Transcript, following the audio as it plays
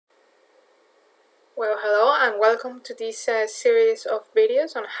Well, hello and welcome to this series of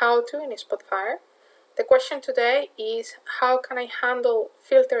videos on how to in Spotfire. The question today is how can I handle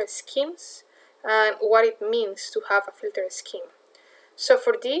filter schemes and what it means to have a filter scheme. So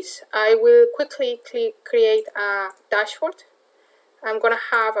for this, I will quickly create a dashboard. I'm going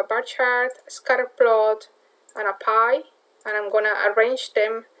to have a bar chart, a scatter plot, and a pie, and I'm going to arrange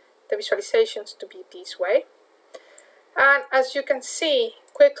them, the visualizations, to be this way. And as you can see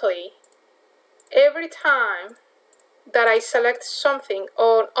quickly, every time that I select something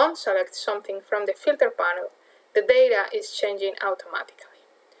or unselect something from the filter panel, the data is changing automatically.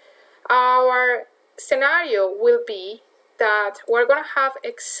 Our scenario will be that we're going to have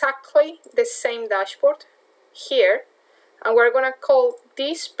exactly the same dashboard here, and we're going to call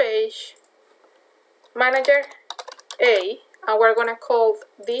this page Manager A, and we're going to call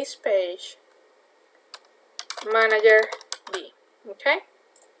this page Manager B. Okay?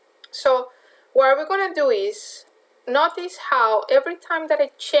 So what we're going to do is notice how every time that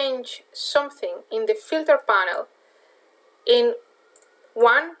I change something in the filter panel in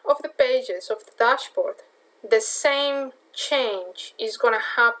one of the pages of the dashboard, the same change is going to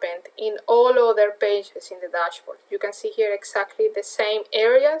happen in all other pages in the dashboard. You can see here exactly the same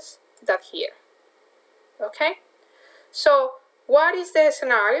areas that here. Okay? So what is the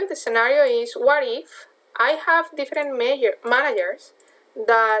scenario? The scenario is, what if I have different managers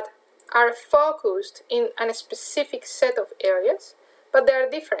that are focused in a specific set of areas, but they are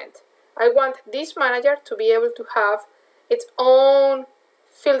different. I want this manager to be able to have its own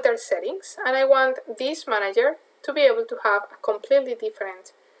filter settings, and I want this manager to be able to have a completely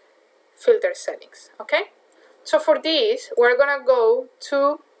different filter settings. Okay? So for this, we're gonna go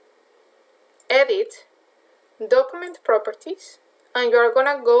to Edit, Document Properties, and you're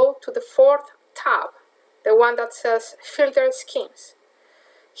gonna go to the fourth tab, the one that says Filter Schemes.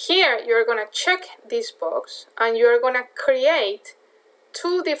 Here you're going to check this box and you're going to create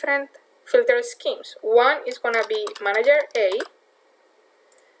two different filter schemes. One is going to be Manager A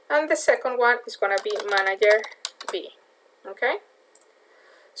and the second one is going to be Manager B. Okay?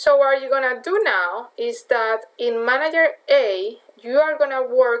 So what you're going to do now is that in Manager A, you are going to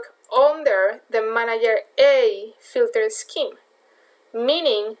work under the Manager A filter scheme,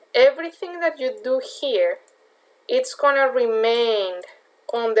 meaning everything that you do here, it's going to remain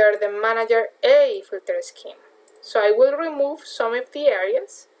under the Manager A filter scheme. So I will remove some of the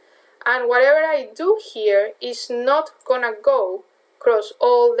areas, and whatever I do here is not gonna go across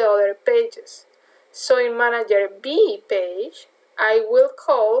all the other pages. So in Manager B page, I will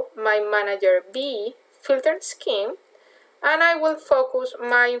call my Manager B filter scheme, and I will focus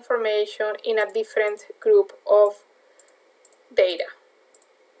my information in a different group of data.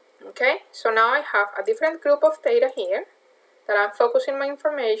 Okay, so now I have a different group of data here that I'm focusing my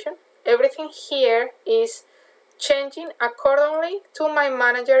information. Everything here is changing accordingly to my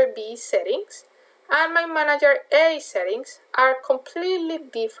Manager B settings, and my Manager A settings are completely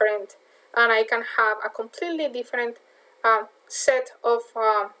different, and I can have a completely different set of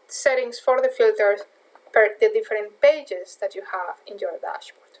settings for the filters per the different pages that you have in your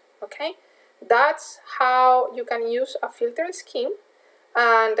dashboard. Okay, that's how you can use a filter scheme,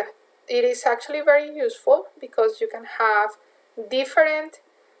 and it is actually very useful because you can have different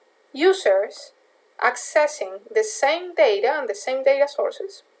users accessing the same data and the same data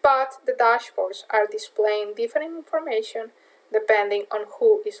sources, but the dashboards are displaying different information depending on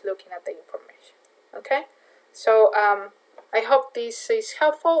who is looking at the information. Okay, so I hope this is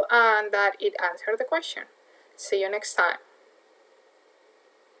helpful and that it answered the question. See you next time.